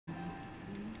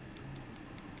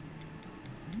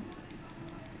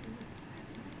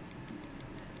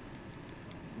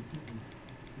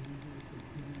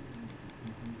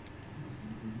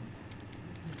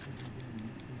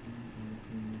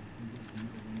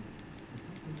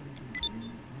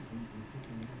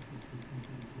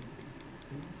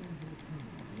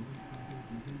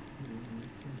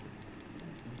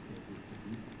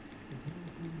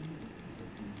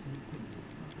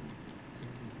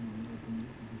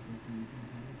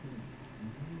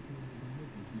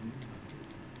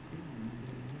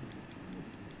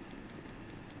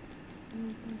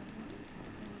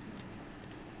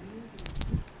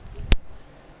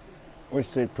Wish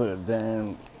they put a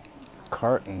damn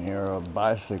cart in here or a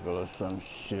bicycle or some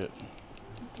shit.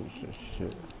 Piece of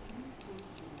shit.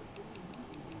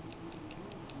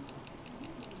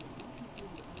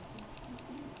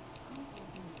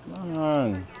 Come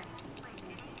on.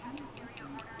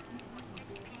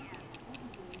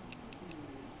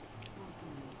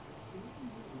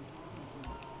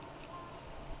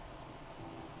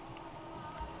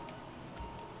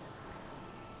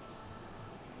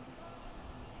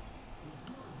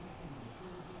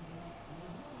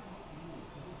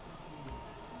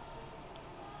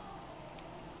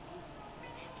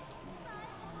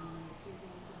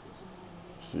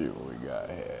 See what we got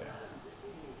here.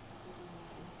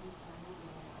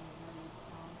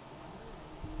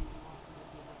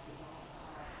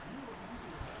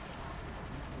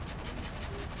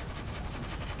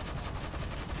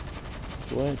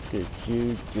 What did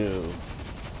you do?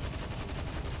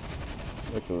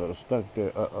 Look a little stuck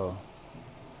there. Uh-oh.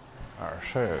 Our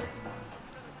shit.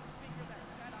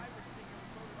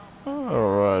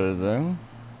 Alrighty then.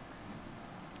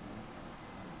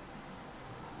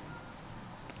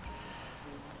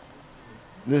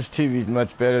 This TV is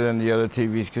much better than the other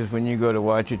TVs because when you go to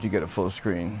watch it, you get a full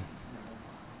screen.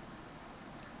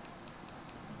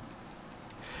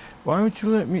 Why don't you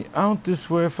let me out this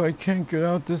way if I can't get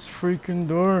out this freaking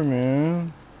door,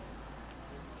 man?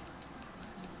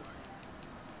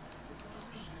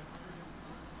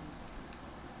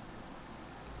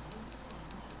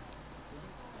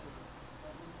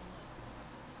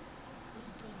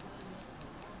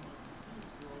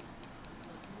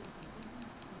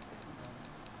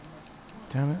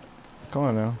 Damn it. Come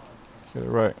on now. Get it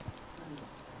right.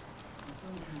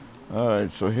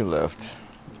 Alright, so he left.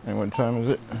 And what time is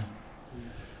it?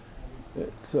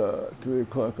 It's 3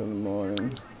 o'clock in the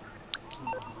morning.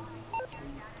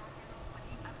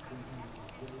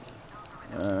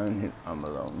 And I'm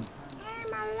alone.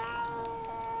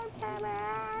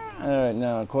 Alright,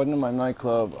 now according to my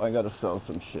nightclub, I gotta sell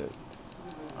some shit.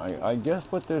 I guess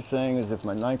what they're saying is if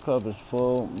my nightclub is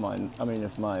full,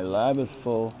 if my lab is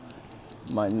full,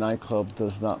 my nightclub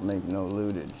does not make no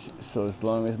lootage. So as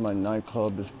long as my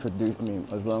nightclub is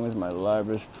as long as my lab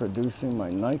is producing,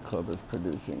 my nightclub is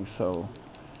producing. So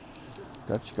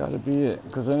that's got to be it.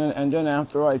 And then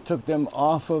after I took them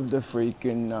off of the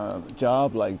freaking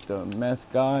job, like the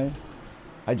meth guy,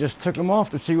 I just took them off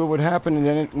to see what would happen. And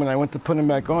then when I went to put them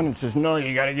back on, it says, no,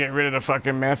 you got to get rid of the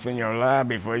fucking meth in your lab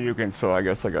before you can. So I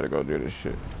guess I got to go do this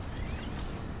shit.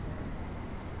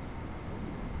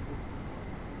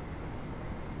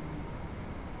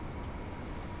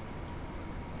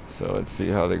 So let's see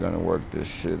how they're gonna work this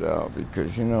shit out,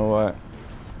 because you know what?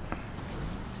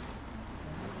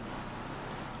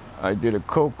 I did a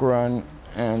coke run,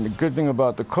 and the good thing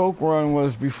about the coke run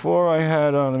was before I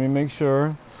had, let me make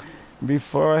sure,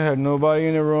 before I had nobody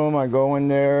in the room, I go in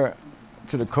there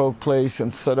to the coke place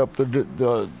and set up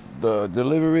the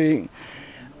delivery.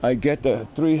 I get the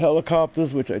 3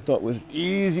 helicopters, which I thought was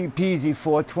easy peasy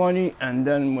 420, and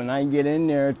then when I get in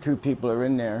there, 2 people are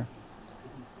in there.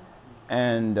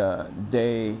 And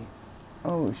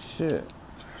oh shit,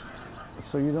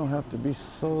 so you don't have to be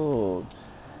sold.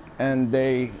 And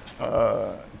they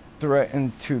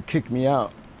threatened to kick me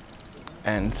out.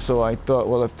 And so I thought,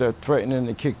 well, if they're threatening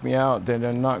to kick me out, then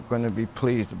they're not going to be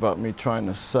pleased about me trying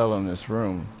to sell in this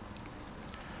room.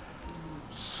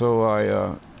 So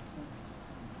I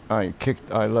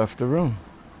left the room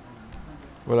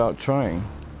without trying.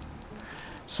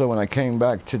 So when I came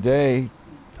back today,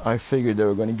 I figured they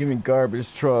were going to give me garbage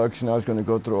trucks and I was going to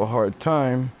go through a hard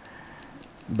time.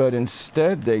 But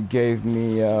instead they gave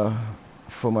me,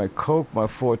 for my coke, my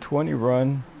 420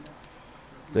 run,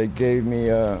 they gave me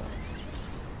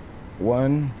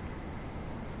one,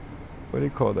 what do you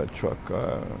call that truck?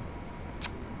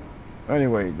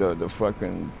 Anyway, the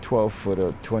fucking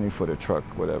 12-footer, 20-footer truck,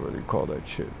 whatever they call that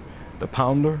shit. The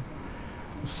pounder.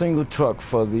 A single truck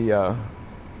for the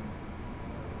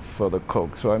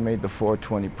coke. So I made the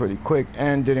 420 pretty quick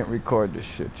and didn't record the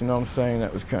shit. You know what I'm saying?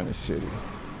 That was kind of shitty.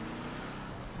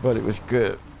 But it was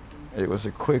good. It was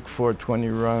a quick 420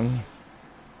 run.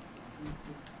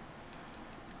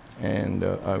 And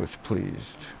I was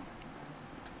pleased.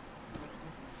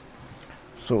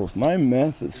 So if my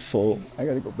meth is full, I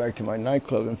gotta go back to my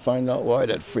nightclub and find out why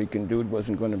that freaking dude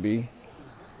wasn't gonna be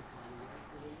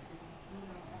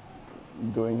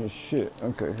doing his shit.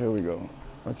 Okay, here we go.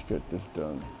 Let's get this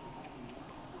done.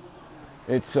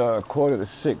 It's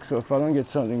 5:45, so if I don't get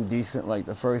something decent like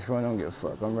the first one, I don't give a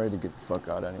fuck. I'm ready to get the fuck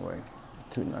out anyway.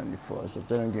 294. So if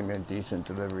they don't give me a decent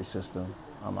delivery system,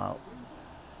 I'm out.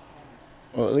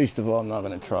 Well, at least of all, I'm not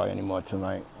gonna try anymore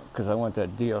tonight. because I want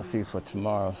that DLC for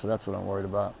tomorrow, so that's what I'm worried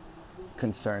about.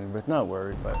 Concerned with, not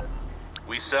worried, but...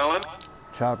 We selling?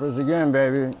 Choppers again,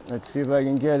 baby. Let's see if I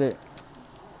can get it.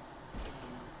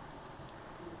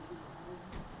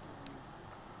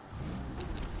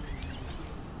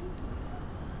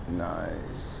 Nice.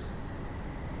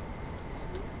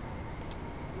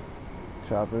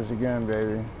 Choppers again,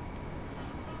 baby.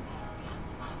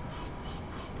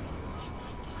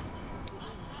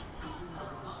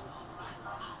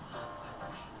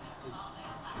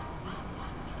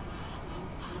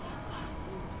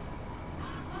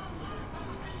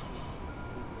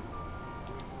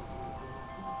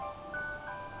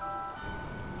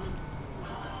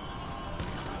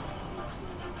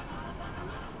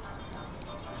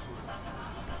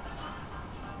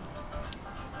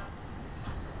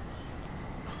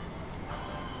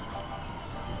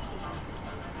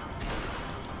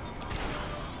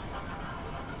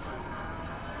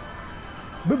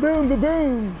 Ba-boom,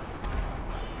 ba-boom!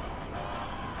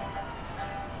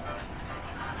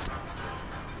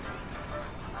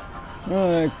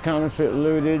 Alright, counterfeit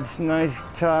lootage, nice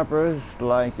choppers,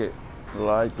 like it a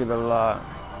lot.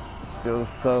 Still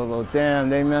solo. Damn,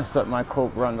 they messed up my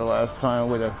coke run the last time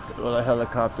with a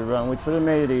helicopter run, which would have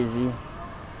made it easy.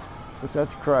 But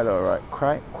that's quite alright,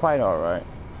 quite alright.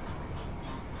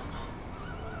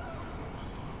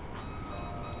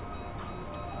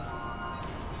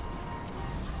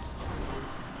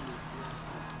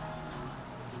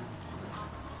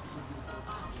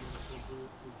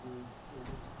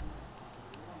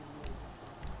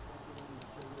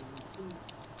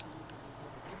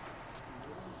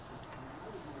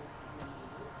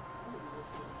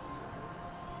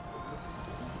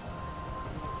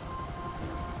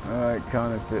 Alright,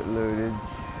 counterfeit lootage.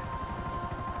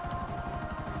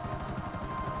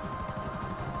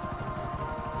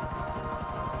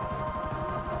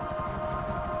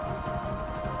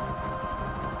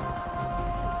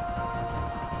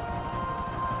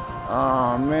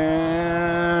 Oh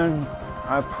man,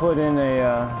 I put in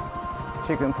a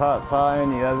chicken pot pie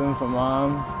in the oven for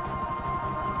Mom,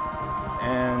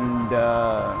 and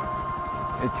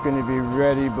it's gonna be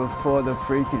ready before the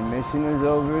freaking mission is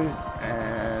over,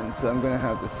 and so I'm gonna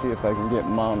have to see if I can get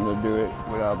Mom to do it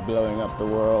without blowing up the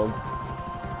world.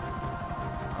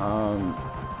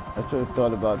 I sort of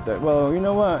thought about that. Well, you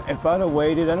know what? If I'd have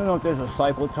waited, I don't know if there's a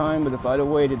cycle time, but if I'd have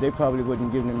waited, they probably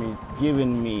wouldn't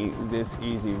given me this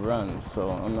easy run. So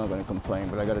I'm not going to complain,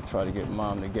 but I got to try to get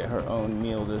Mom to get her own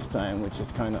meal this time, which is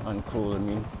kind of uncool of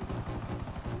me.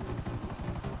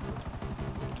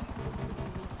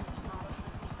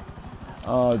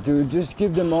 Oh, dude, just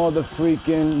give them all the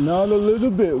freaking, not a little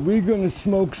bit. We're going to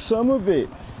smoke some of it,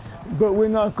 but we're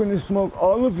not going to smoke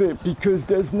all of it because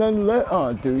there's none left.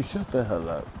 Oh, dude, shut the hell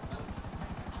up.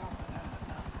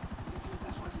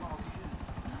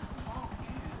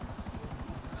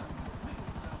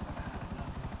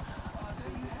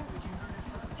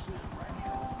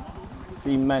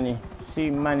 See money,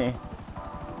 see money.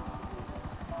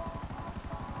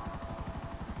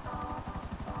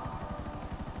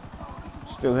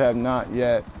 Still have not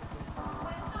yet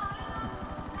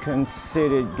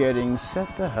considered getting, shut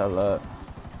the hell up,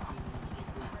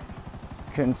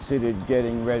 considered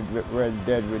getting Red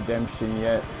Dead Redemption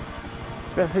yet,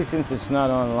 especially since it's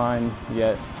not online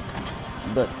yet.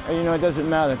 But you know, it doesn't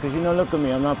matter, because you know, look at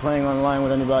me, I'm not playing online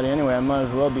with anybody anyway. I might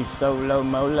as well be solo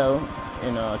molo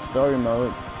in story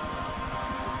mode.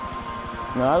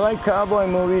 Now, I like cowboy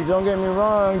movies, don't get me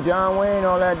wrong, John Wayne,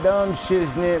 all that dumb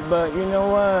shiznit, but you know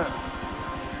what?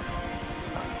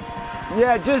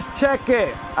 Yeah, just check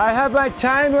it. I have my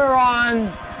timer on.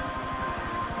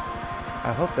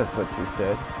 I hope that's what she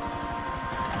said.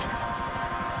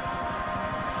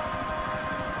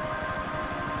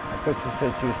 I thought she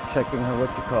said she was checking her, what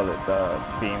you call it, the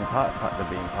bean pot,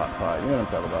 you know what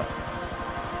I'm talking about.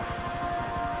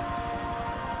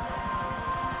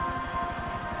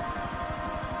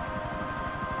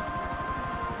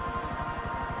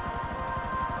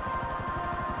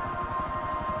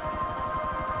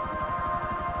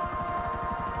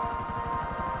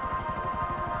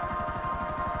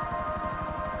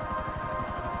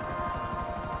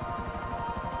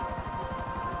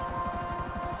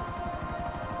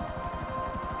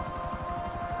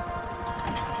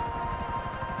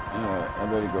 I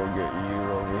better go get you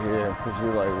over here, because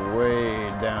you're like way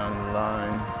down the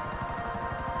line.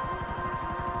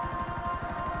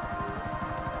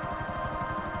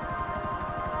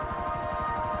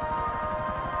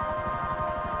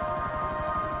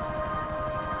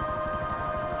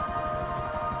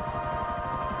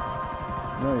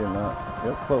 No, you're not.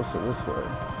 You're closer this way.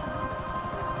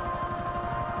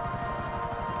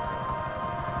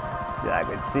 I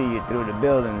could see you through the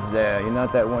buildings there. You're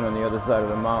not that one on the other side of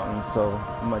the mountain, so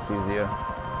much easier.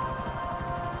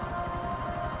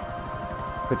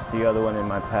 Puts the other one in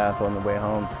my path on the way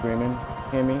home, screaming.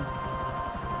 Hear me?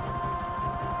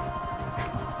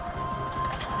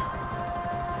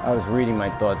 I was reading my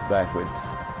thoughts backwards.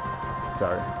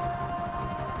 Sorry.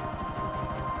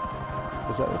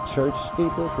 Is that a church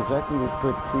steeple? Because that can be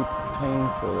pretty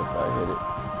painful if I hit it.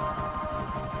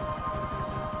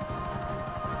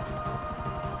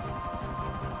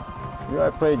 You know, I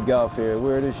played golf here.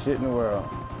 Weirdest shit in the world.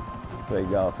 Play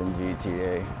golf in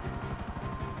GTA.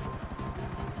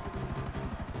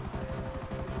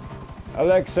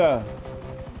 Alexa,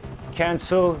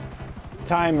 cancel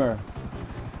timer.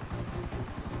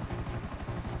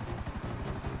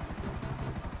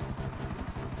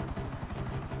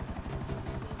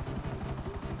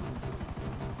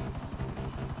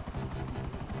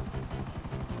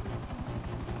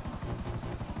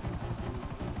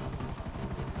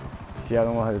 See, I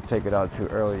don't want her to take it out too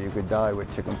early. You could die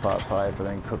with chicken pot pie if it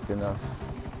ain't cooked enough.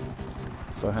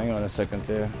 So hang on a second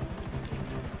there.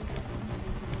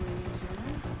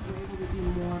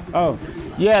 Oh,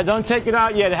 yeah, don't take it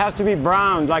out yet. It has to be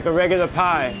browned like a regular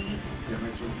pie.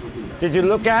 Did you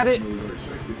look at it?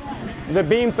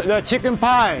 The chicken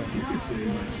pie.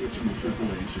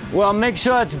 Well, make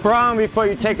sure it's brown before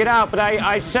you take it out. But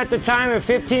I set the timer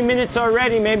 15 minutes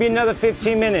already, maybe another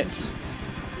 15 minutes.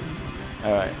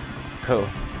 All right, cool.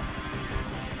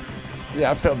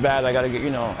 Yeah, I feel bad. I gotta get, you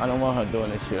know, I don't want her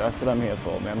doing this shit. That's what I'm here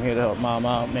for, man. I'm here to help mom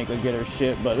out, make her get her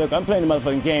shit. But look, I'm playing the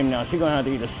motherfucking game now. She's gonna have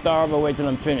to either starve or wait till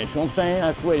I'm finished. You know what I'm saying?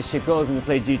 That's the way the shit goes when you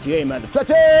play GTA,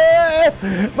 motherfucker!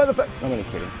 Motherfucker! I'm only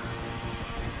kidding.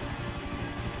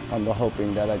 I'm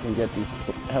hoping that I can get these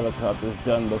helicopters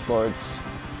done before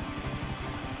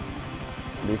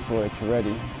it's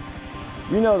ready.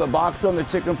 You know, the box on the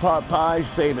chicken pot pies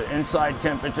say the inside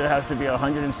temperature has to be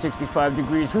 165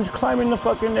 degrees. Who's climbing the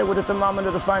fuck in there with a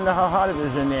thermometer to find out how hot it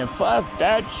is in there? Fuck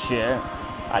that shit.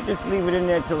 I just leave it in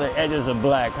there till the edges are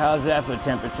black. How's that for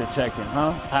temperature checking,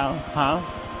 huh? How?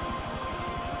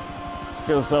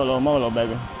 Still solo molo,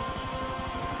 baby.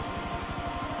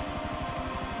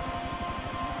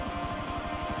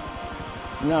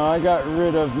 No, I got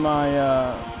rid of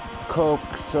my Coke,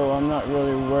 so I'm not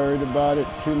really worried about it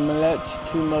too much.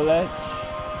 Come on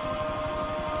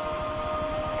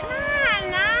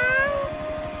now.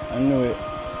 I knew it.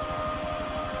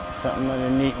 Something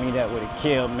underneath me that would have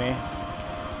killed me.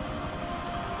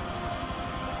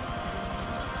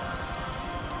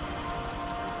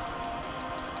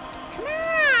 Come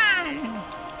on.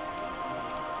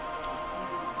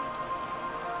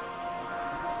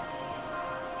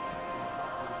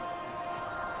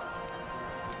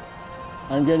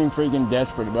 I'm getting freaking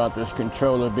desperate about this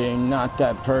controller being not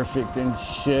that perfect and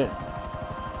shit.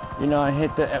 You know, I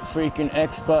hit the freaking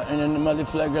X button and the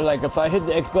motherfucker, like if I hit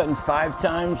the X button 5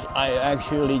 times, I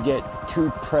actually get 2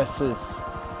 presses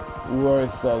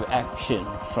worth of action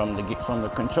from the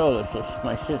controller, so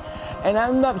my shit. And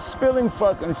I'm not spilling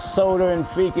fucking soda and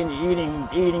freaking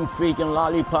eating freaking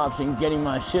lollipops and getting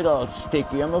my shit all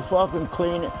sticky. I'm a fucking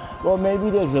clean it. Well, maybe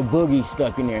there's a boogie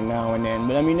stuck in there now and then,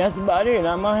 but I mean, that's about it.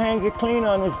 Now my hands are clean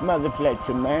on this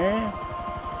motherfucker, man.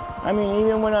 I mean,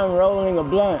 even when I'm rolling a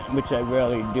blunt, which I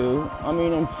rarely do, I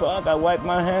mean, and fuck, I wipe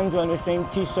my hands on the same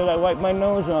t-shirt I wipe my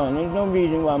nose on. There's no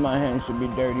reason why my hands should be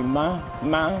dirty, ma.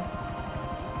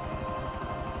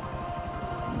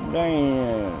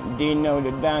 Damn, Dino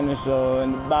the dinosaur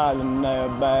in the bottom there,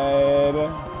 baby.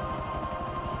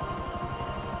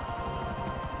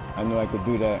 I knew I could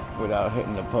do that without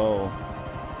hitting the pole.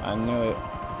 I knew it.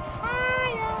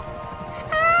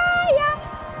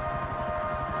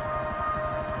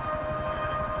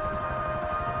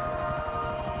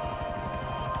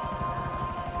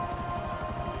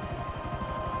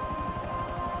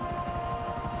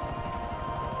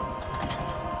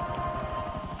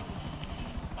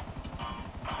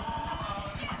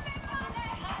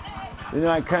 You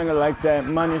know, I kind of like that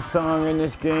money song in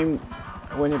this game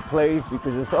when it plays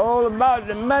because it's all about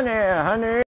the money, honey.